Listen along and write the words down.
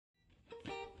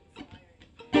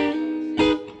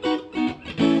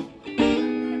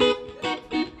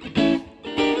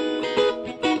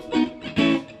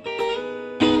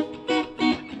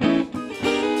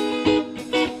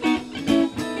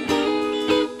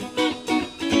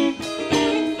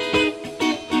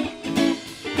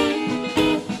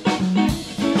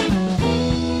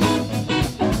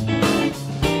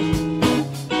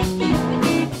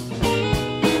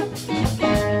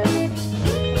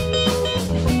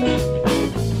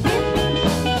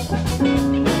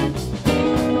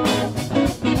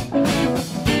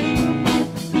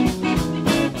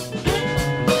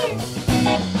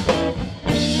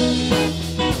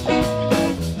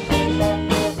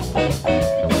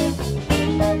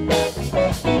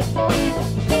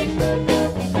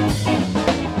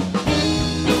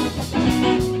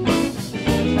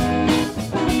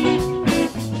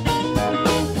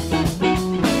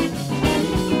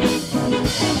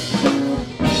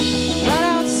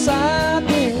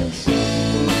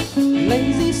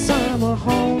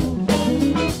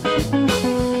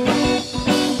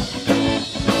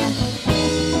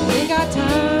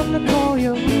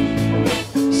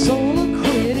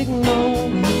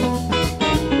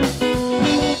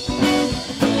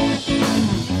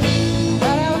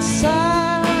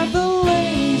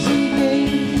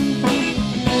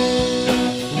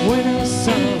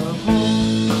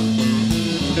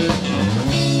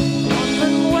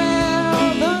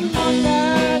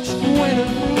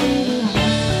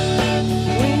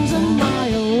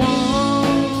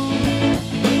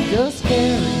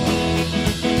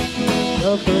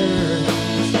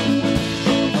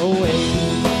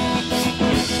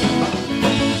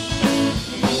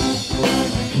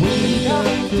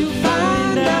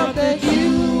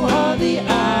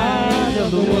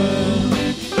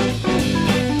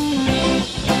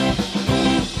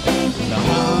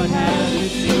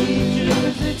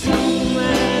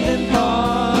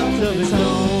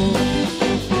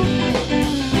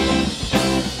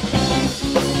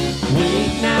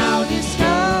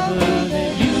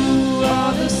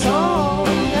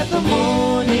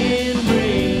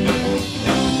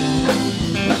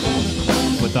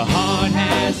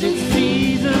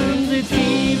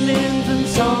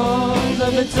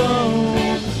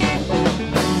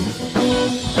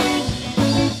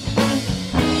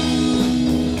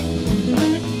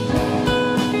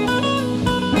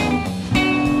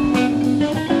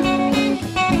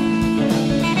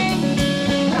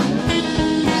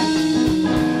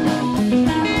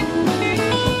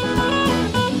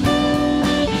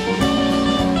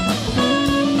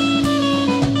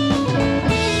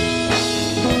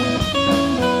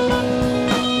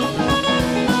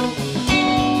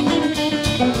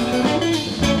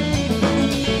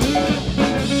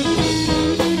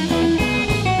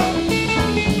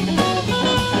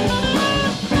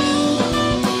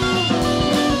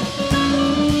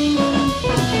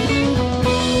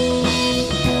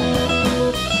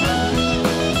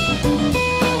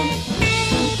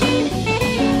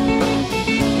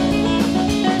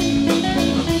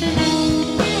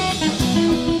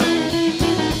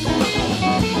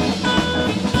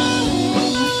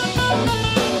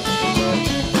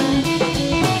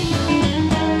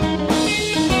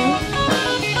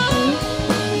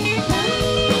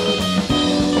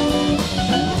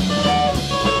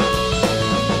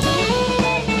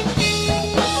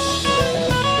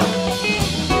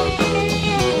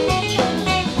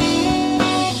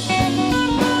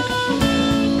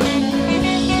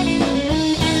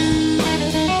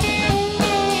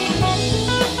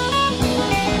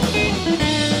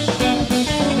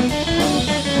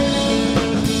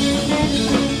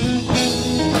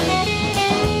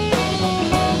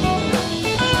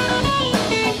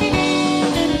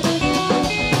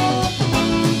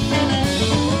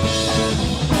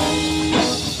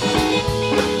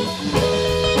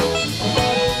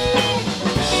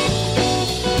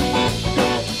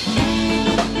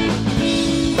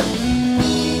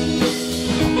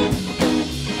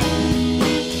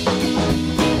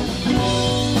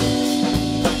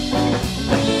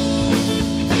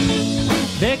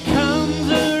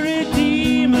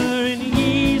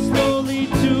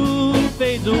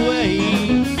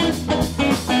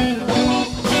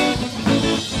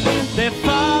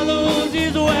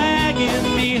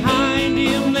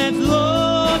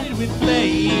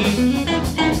flame.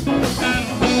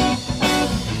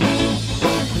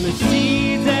 And the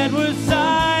seeds that were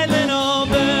silent all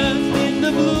burst in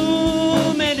the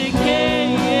bloom and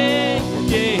decay.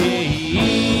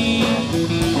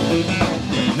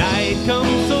 The night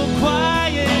comes so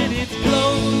quiet, it's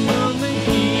closed on the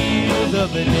heels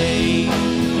of the day.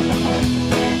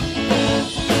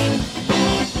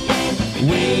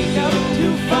 Wake up to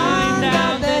find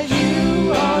out that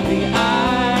you are the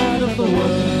eyes of the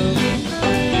world.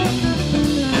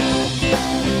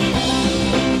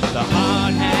 The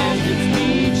heart has its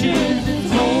speeches,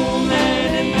 its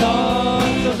homeland, and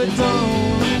thoughts of its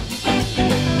own.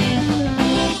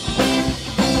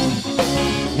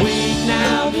 Wake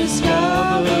now,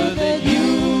 discover that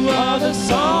you are the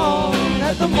song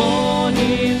that the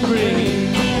morning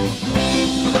brings.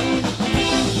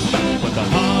 But the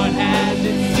heart has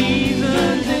its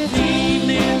seasons, its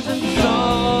evenings, and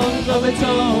songs of its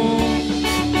own.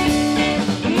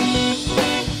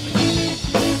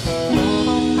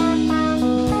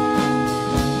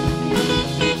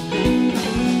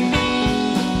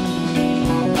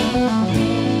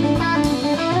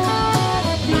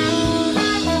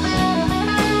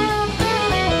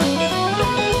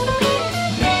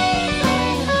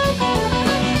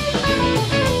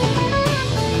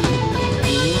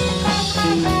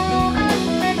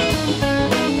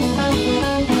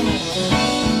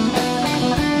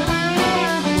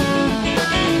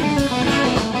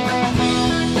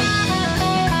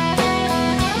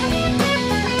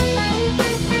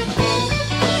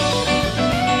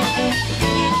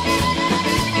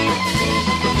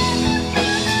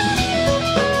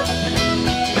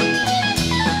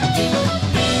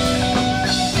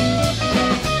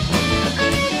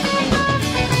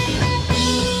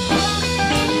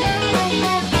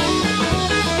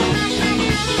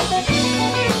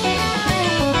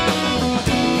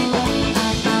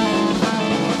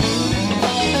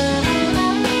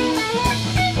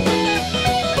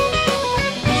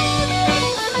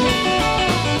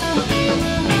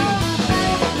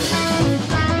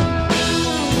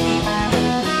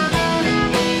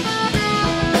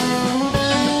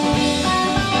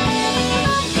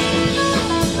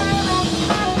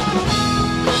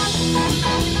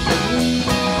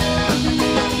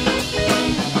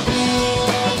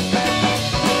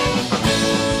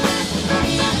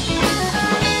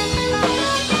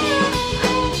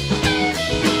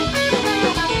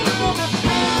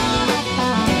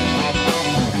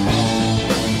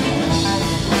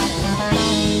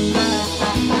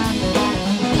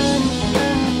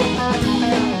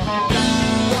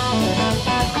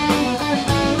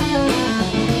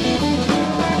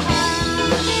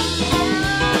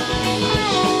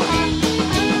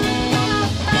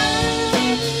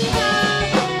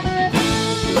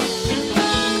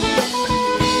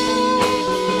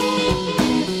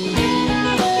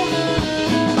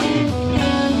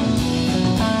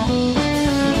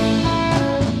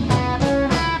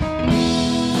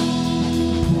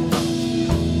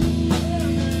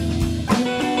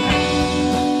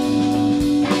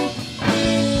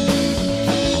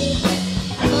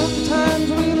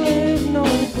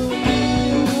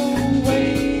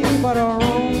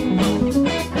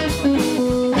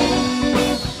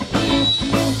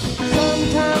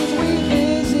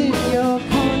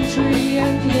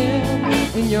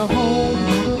 Your home.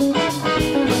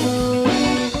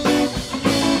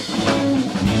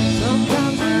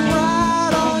 Sometimes we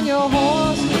ride on your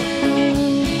horse.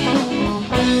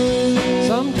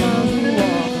 Sometimes we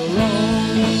walk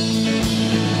alone.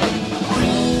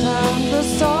 Sometimes the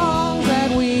songs that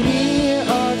we hear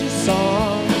are just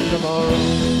songs of our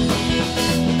own.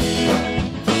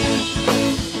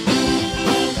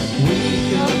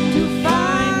 Wake up to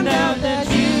find out that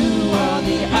you are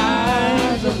the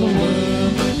eyes of the world.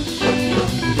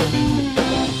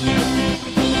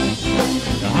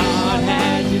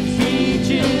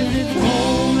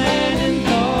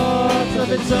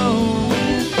 Its own.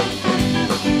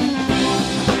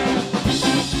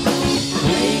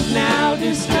 Wake now,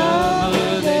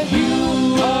 discover that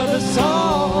you are the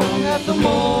song that the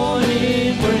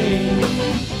morning brings.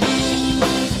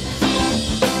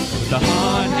 The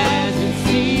heart has its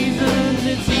seasons,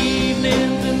 its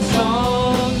evenings, and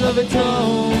songs of its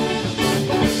own.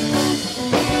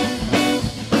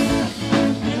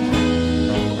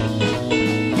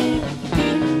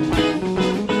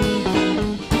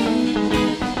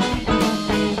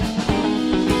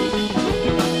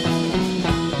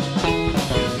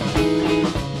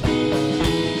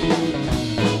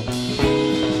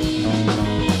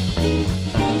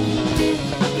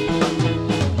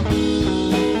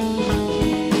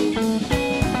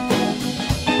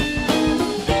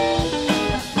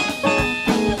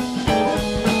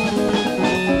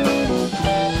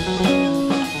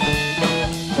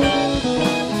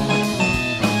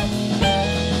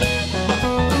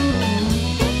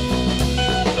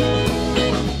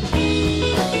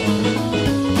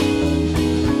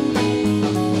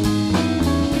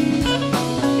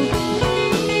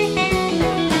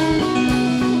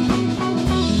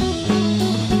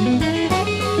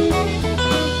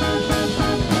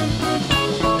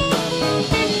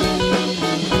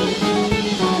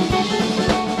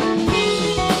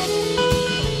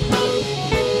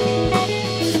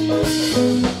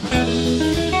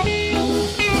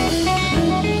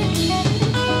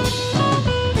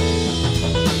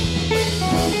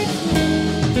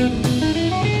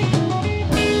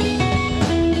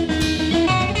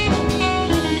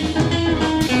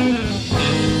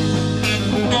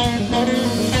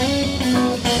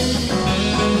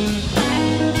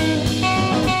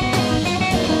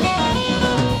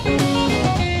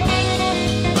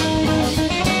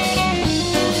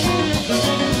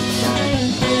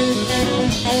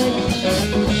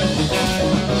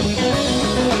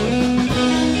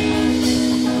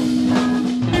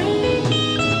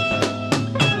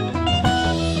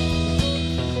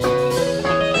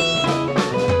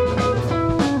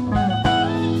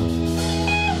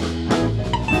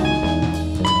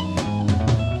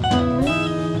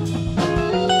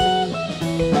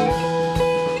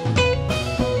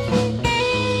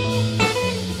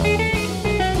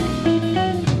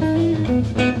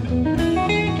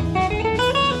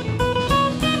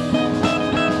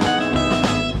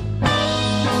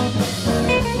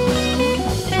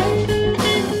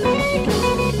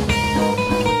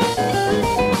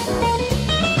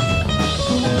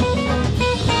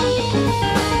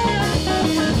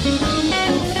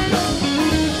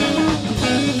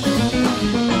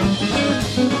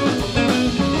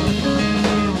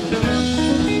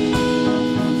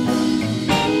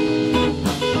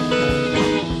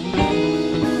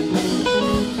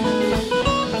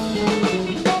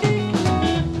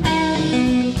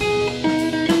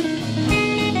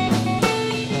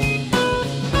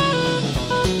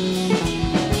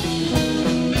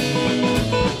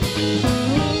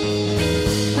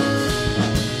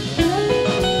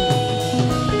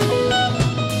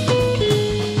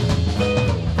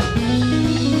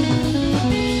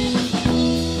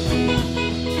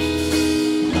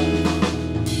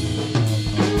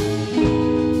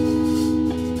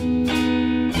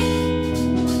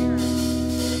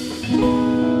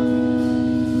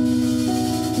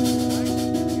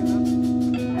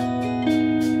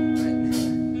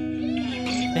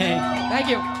 Thank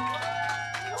you.